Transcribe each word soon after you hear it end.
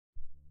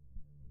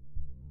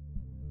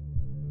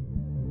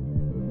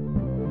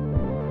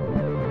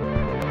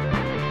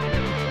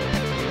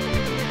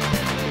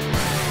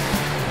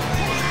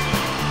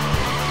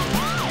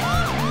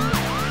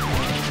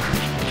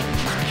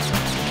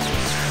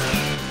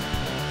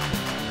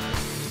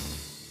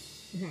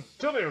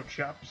Studio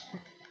chaps!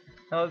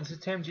 Hello, this is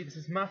TMG, this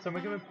is Matt, and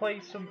we're going to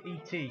play some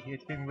E.T.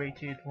 It's been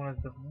rated one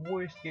of the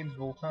worst games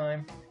of all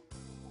time.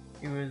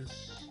 It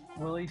was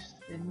released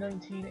in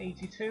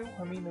 1982.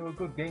 I mean, there were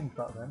good games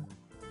back then.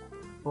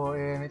 But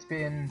it's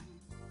been,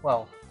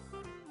 well,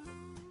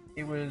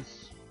 it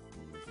was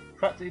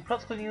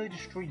practically nearly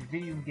destroyed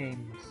video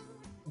games.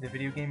 The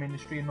video game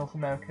industry in North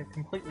America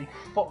completely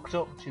fucked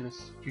up due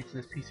to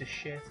this piece of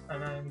shit,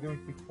 and I'm going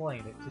to be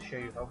playing it to show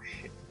you how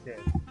shit it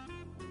is.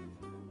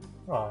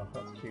 Oh,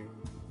 that's cute.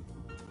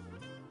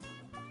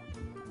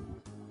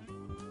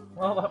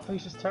 Well, that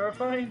face is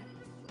terrifying.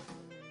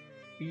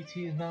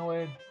 E.T. is now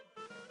a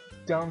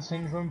Down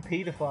syndrome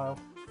paedophile.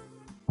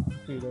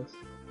 Let's do this.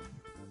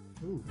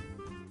 Ooh.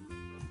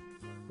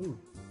 Ooh.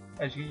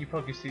 As you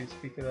probably see the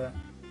speaker there.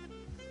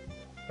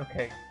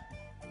 Okay.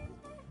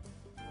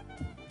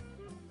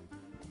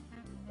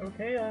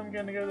 Okay, I'm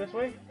gonna go this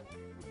way.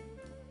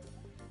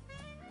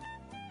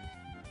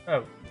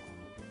 Oh.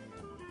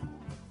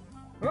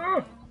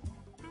 Ah!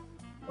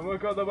 Oh my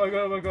god, oh my god,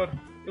 oh my god.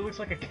 It looks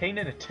like a cane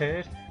and a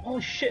turd.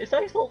 Holy shit, is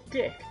that his little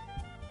dick?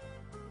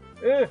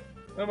 Ugh!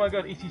 Oh my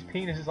god, E.T.'s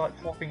penis is like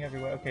flopping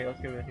everywhere. Okay,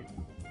 let's go over here.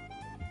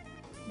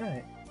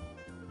 Right.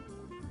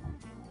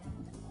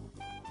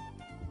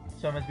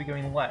 So I'm meant to be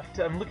going left.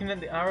 I'm looking at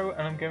the arrow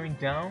and I'm going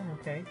down,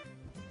 okay.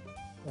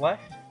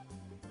 Left.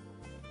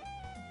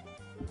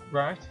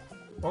 Right.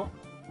 Oh.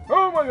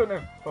 Oh my god,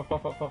 no! Fuck,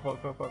 fuck, fuck, fuck,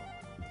 fuck, fuck, fuck.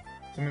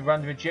 Some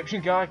random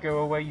Egyptian guy, go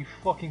away, you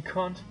fucking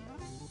cunt.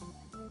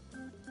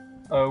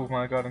 Oh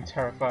my god, I'm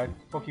terrified.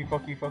 Fuck you,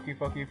 fuck you, fuck you,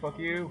 fuck you, fuck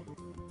you.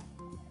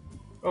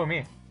 Oh,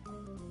 me.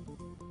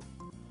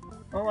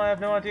 Well, I have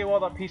no idea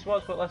what that piece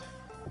was, but let's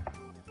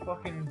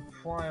fucking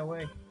fly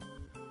away.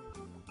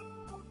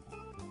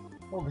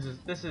 Oh,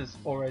 this is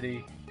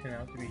already turned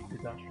out to be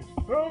disastrous.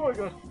 Oh my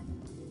god.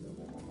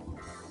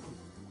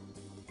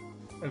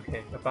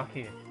 Okay, we're back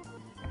here.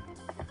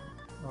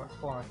 Now let's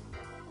fly.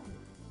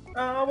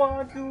 I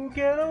want to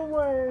get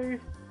away.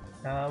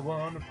 I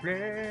want to fly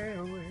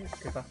away.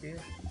 Go back here.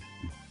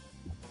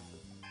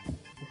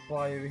 We'll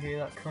fly over here.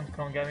 That cunt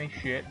can't get me.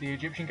 Shit, the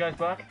Egyptian guy's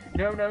back.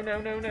 No, no, no,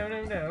 no, no,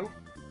 no, no.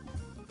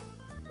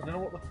 I don't know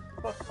what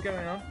the fuck's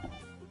going on.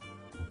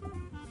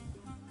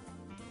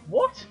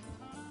 What?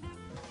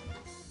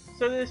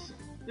 So this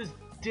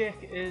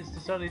dick is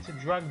decided to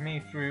drag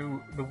me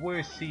through the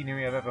worst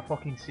scenery I've ever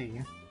fucking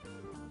seen.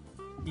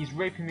 He's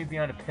raping me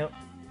behind a pill.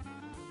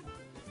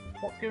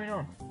 What's going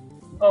on?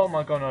 Oh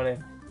my god, not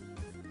him.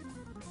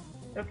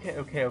 Okay,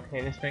 okay,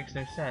 okay, this makes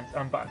no sense.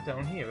 I'm back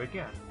down here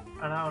again.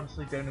 And I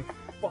honestly don't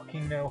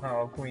fucking know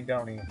how I'm going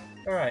down here.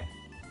 Alright.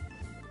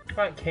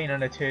 Right, Kane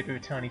and a turd with a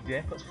tiny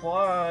dick. Let's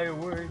fly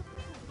away.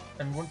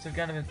 And once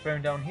again I've been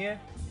thrown down here.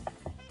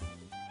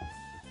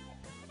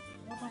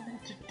 What am I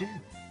meant to do?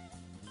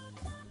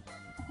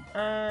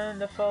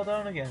 And I fell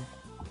down again.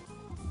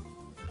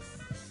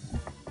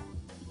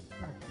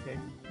 Okay.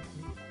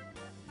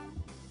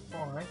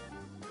 Alright.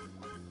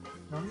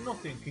 Now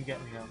nothing can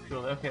get me now,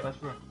 surely. Okay,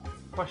 let's run.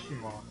 Question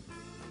mark.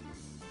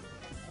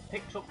 I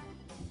picked up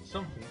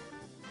something.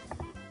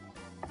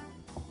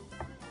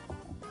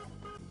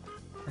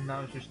 And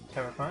that was just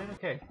terrifying.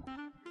 Okay.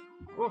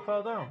 Oh, I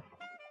fell down.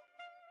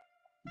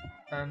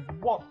 And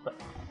what the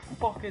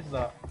fuck is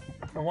that?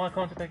 And why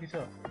can't I pick it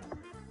up?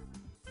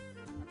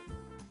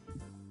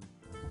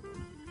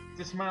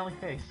 It's a smiley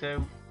face,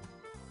 so...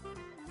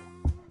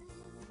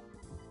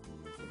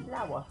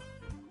 Flower.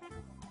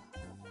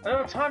 I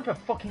don't have time for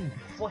fucking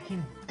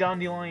flicking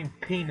dandelion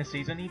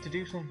penises. I need to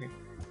do something.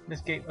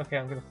 This game. Okay,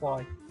 I'm gonna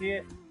fly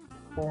here,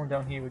 falling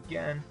down here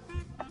again,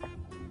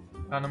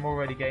 and I'm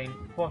already getting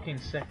fucking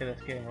sick of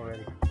this game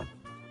already.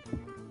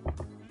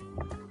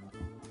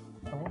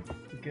 I want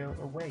to go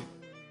away.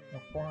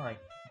 I'll fly.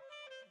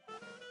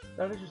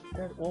 That is just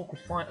dead awkward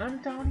flying. I'm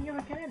down here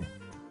again.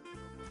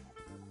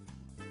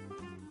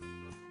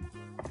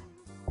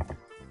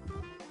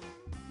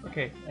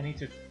 Okay, I need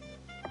to.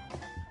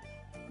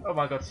 Oh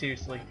my god,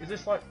 seriously. Is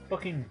this like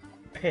fucking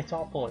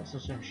Pitopolis or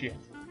some shit?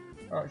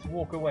 Alright, let's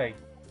walk away.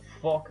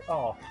 Fuck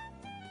off.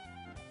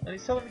 And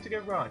it's telling me to go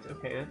right.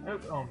 Okay,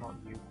 oh, not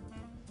you.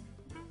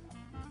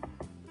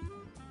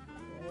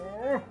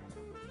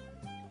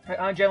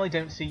 I generally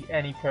don't see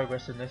any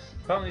progress in this.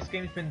 Apparently this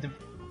game's been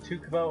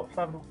took about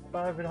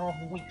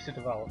 5.5 weeks to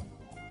develop.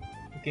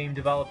 The game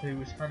developer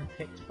was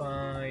handpicked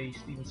by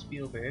Steven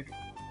Spielberg.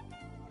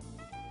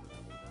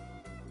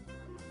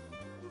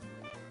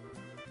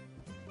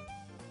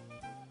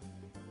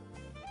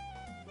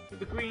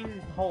 The green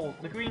hole,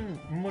 the green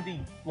muddy,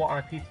 what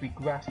appears to be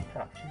grassy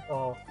patches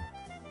are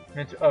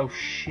meant to. Oh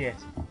shit!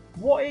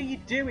 What are you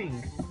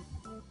doing?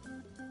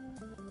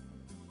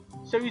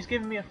 So he's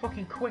giving me a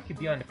fucking quickie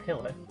behind a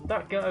pillar.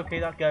 That guy, okay,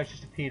 that guy's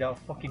just appeared out of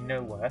fucking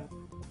nowhere.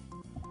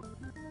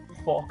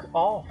 Fuck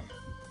off!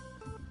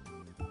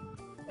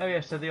 Oh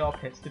yeah, so they are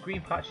pits. The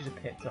green patches are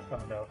pits, I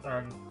found out,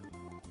 and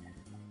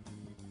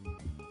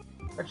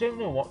I don't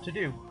know what to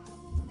do.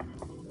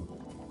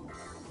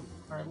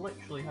 I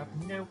literally have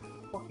no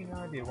fucking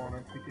idea what I'm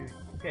meant to be doing.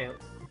 Okay,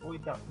 let's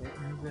avoid that bit.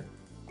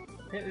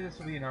 This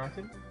will be an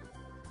item.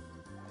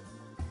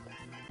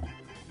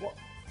 What?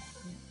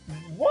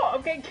 What?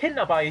 I'm getting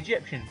kidnapped by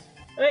Egyptians.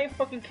 I'm getting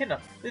fucking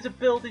kidnapped. There's a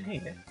building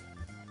here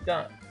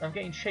that I'm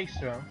getting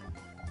chased around.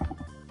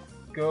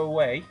 Go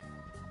away,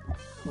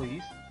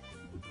 please.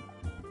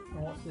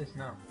 And what's this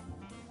now?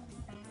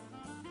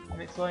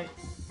 And it's like,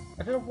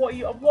 I don't know what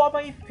you. What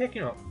am I even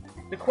picking up?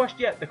 The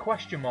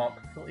question mark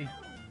really,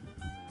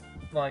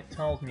 like,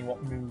 tells me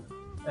what move.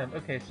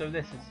 Okay, so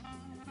this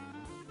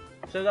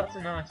is. So that's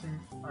an item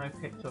I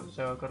picked up.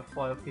 So I've got to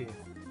fly up here.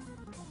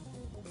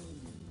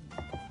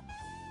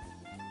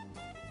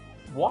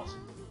 What?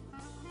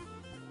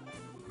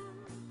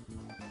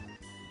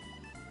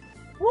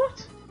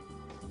 What?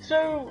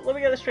 So let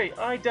me get this straight.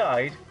 I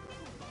died,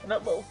 and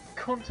that little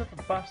cunt of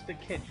a bastard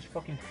kid just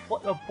fucking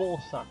flipped a ball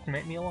sack to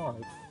make me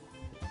alive.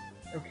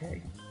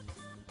 Okay.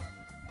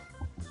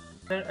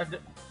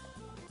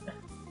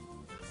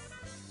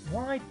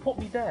 Why put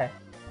me there?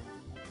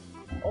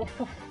 Oh,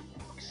 for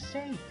fuck's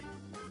sake!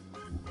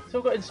 So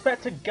I've got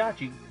Inspector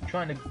Gadget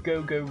trying to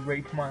go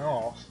rape my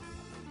arse.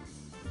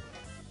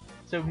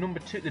 So the number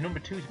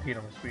 2's appeared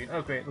on the screen.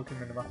 Oh great, look,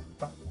 I'm in the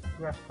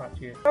grass patch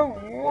here.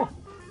 Oh,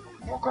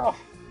 fuck off!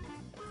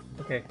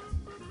 Okay.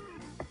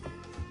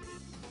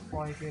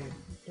 Fly again,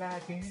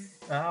 fly again.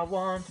 I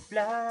want to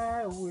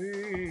fly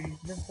away,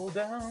 then fall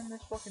down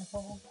this fucking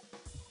hole,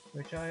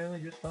 which I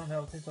only just found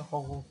out is a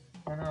hole,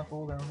 and I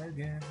fall down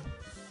again.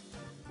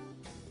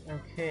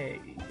 Okay.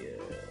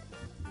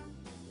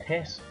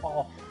 Piss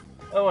off.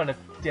 Oh, and I'm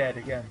dead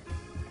again.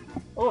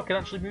 Oh, I can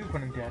actually move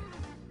when I'm dead.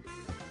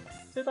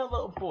 So that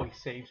little boy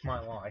saves my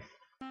life.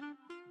 I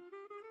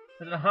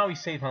don't know how he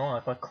saved my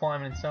life, by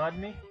climbing inside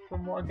me,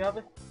 from what I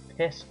gather.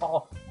 Piss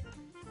off.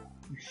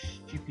 You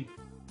stupid.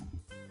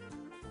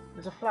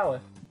 There's a flower.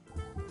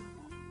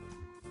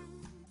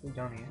 Go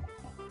down here.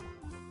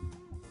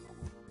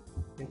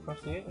 Go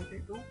across here,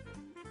 okay, cool.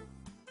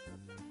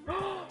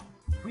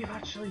 We've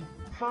actually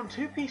found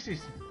 2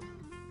 pieces!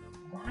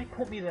 Why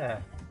put me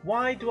there?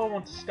 Why do I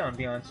want to stand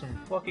behind some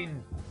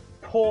fucking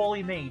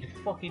poorly made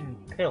fucking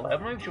pillar?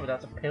 I'm not even sure whether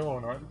that's a pillar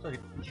or not. It looks like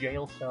a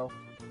jail cell.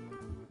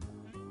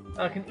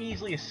 I can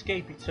easily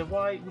escape it, so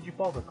why would you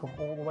bother come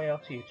all the way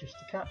out here just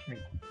to catch me?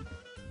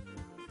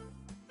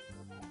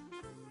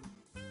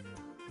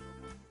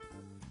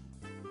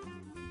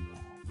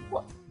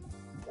 What?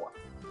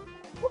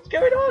 What's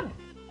going on?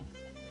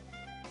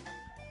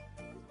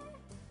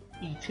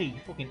 E.T.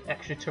 fucking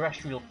extra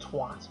terrestrial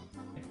twat.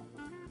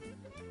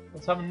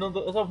 Let's have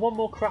one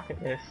more crack at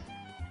this.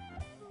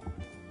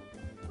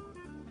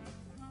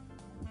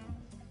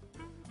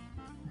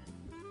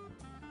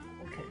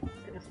 Okay,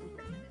 let's get this.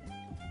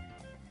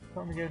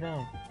 Time to go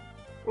down.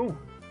 Ooh,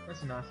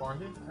 that's a nice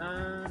landing.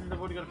 And I've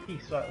already got a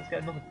piece, right, let's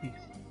get another piece.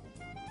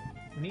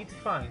 We need to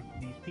find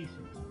these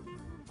pieces.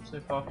 So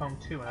far I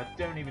found 2 and I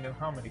don't even know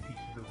how many pieces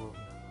there were.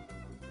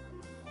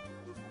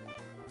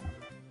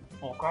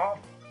 Fuck off!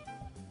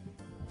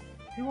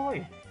 Who are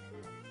you?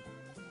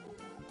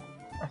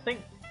 I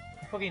think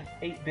fucking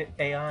 8-bit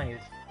AI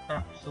is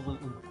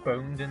absolutely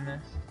boned in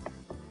this.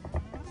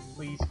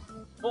 Please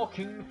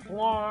fucking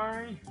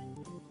fly!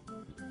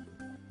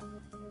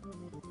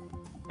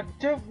 I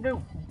don't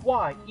know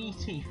why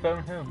E.T.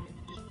 phone home.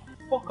 Just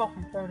fuck off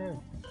and phone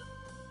home.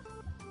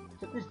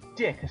 So this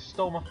dick has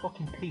stole my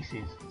fucking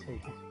pieces to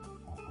take it.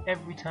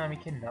 Every time he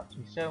kidnaps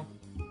me, so...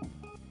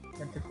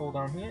 Meant to fall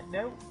down here?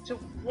 No? So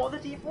what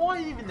is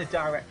even the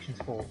directions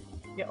for?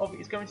 Yeah, obviously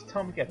it's going to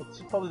Armageddon. This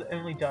is probably the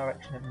only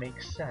direction that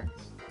makes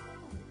sense.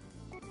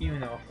 Even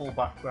though I fall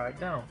back right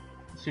down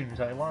as soon as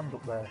I land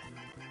up there.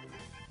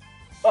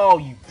 Oh,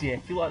 you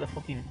dick! You like the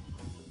fucking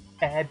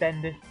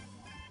airbender?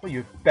 Well,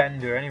 you're a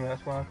bender anyway.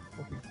 That's why I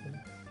fucking say.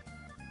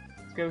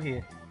 Let's go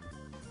here.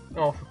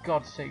 Oh, for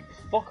God's sake!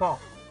 Fuck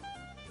off!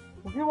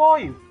 Well, who are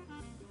you?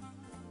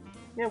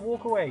 Yeah,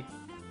 walk away.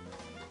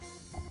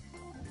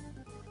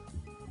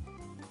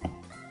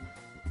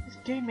 This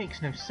game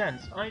makes no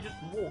sense. I just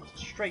walked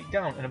straight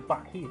down and I'm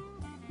back here.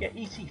 Yeah,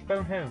 E.T.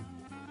 phone home.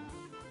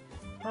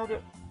 How do...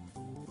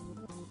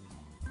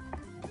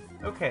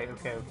 Okay,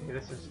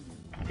 this is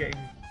getting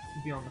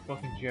beyond the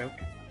fucking joke.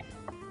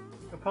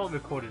 I probably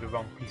recorded a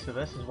wrong piece of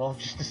this as well,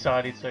 just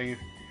decided, so you've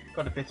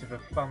got a bit of a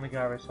Family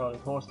Guy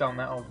retarded horse down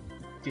that old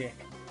dick.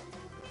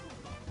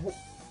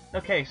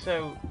 Okay,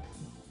 so...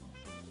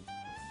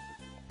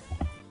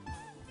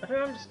 I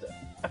don't understand.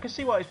 I can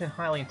see why it's been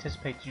highly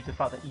anticipated due to the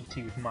fact that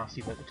E.T. was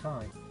massive at the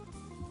time.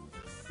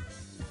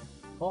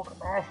 Fuck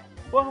off!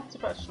 What happens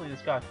if actually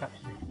this guy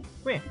catches me?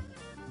 Come here!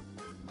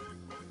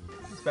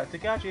 Inspector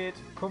Gadget,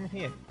 come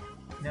here.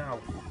 Now.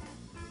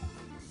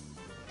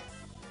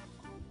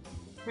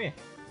 Come here.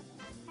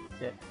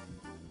 That's it.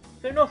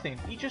 So nothing,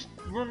 he just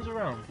runs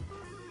around.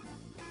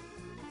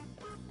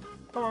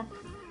 Come on.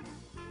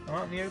 I'm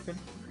out in the open.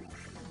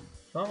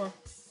 Come on.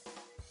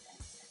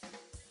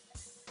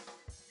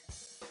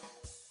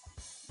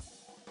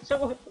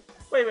 So,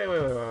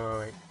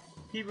 wait.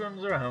 He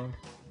runs around,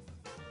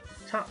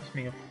 taps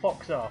me and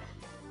fucks off.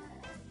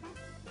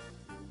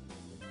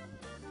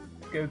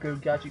 Go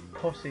Gadget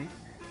pussy.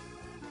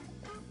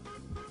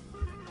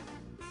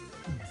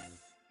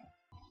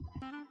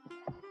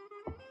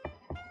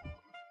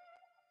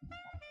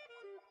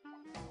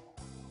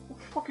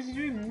 fuck is he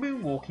doing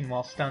moonwalking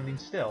while standing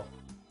still?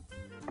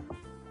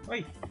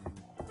 Wait.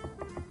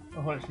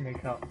 Oh, let's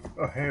make out.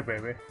 Oh, hey,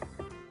 baby.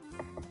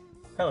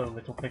 Hello,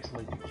 little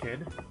pixelated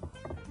kid.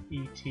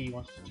 E.T.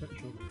 wants to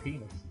touch your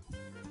penis.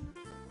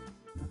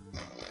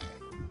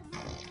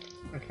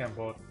 Okay, I'm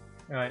bored.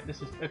 Alright,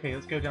 this is... Okay,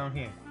 let's go down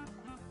here.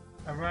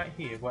 I'm right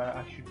here where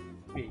I should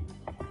be.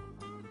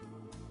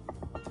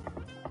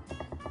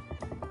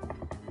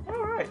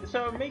 Alright,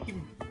 so I'm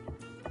making...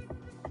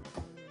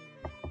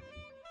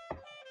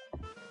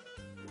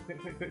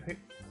 Quick.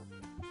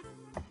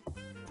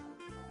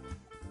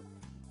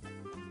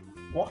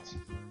 What?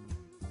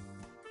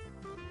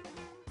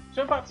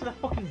 So I'm back to the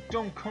fucking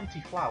dumb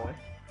cunty flower.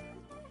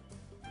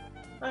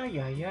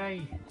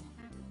 Ay.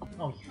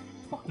 Oh, you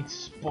fucking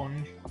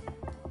sponge.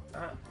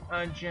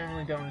 I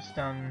generally don't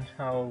understand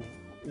how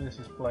this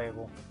is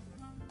playable.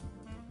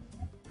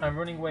 I'm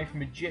running away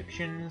from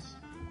Egyptians.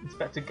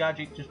 Inspector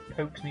Gadget just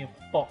pokes me and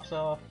fucks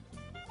off.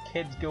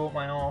 Kids go up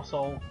my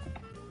arsehole.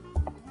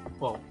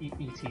 Well,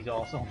 E.T.'s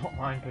arsehole, not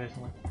mine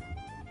personally.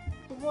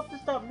 But what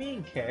does that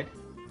mean, kid?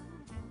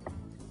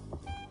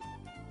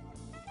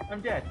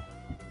 I'm dead.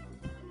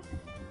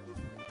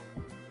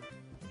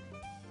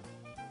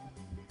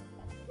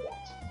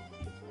 What?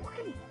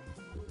 Fucking...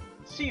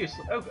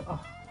 Seriously?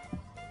 Oh.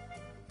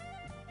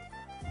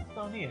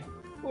 Down here.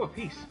 Oh, a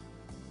piece.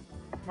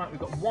 Right, we've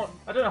got one.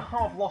 I don't know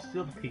how I've lost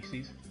the other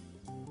pieces.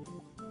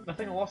 I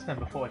think I lost them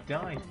before I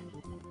died.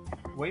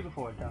 Way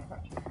before I died,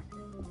 actually.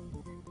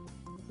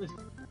 What's this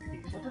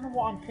piece? I don't know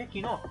what I'm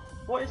picking up.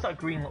 What is that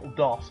green little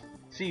dot?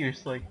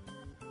 Seriously.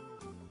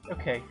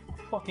 Okay,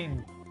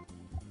 fucking...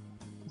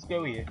 Let's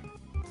go here.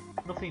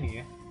 Nothing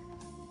here.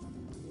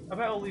 I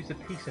bet I'll lose a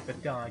piece if I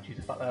die due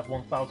to the fact that I have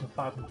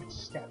 1,500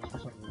 steps or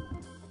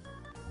something.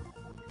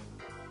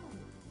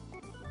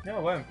 No, I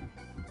won't.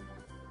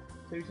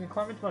 So he's gonna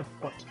climb into my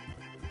butt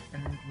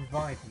and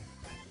revive me.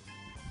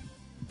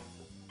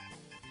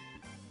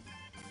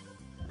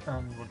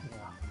 And what did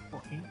I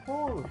fucking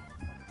pull?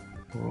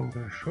 Oh,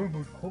 there's so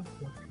much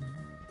comfort.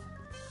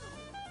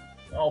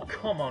 Oh,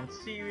 come on,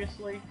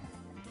 seriously?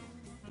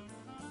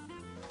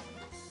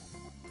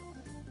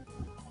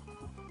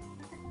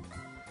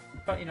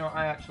 But you know,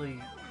 I actually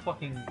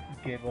fucking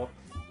give up.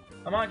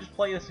 I might just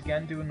play this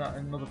again, doing that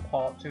another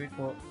part to it,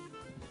 but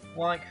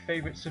like,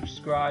 favourite,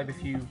 subscribe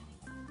if you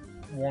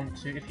want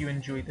to, if you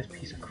enjoyed this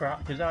piece of crap,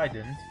 because I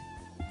didn't.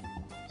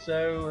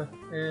 So,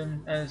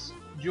 as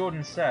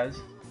Jordan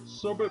says,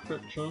 sub it,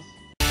 bitches.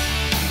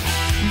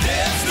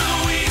 There's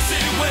no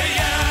easy way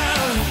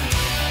out.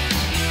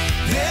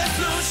 There's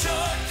no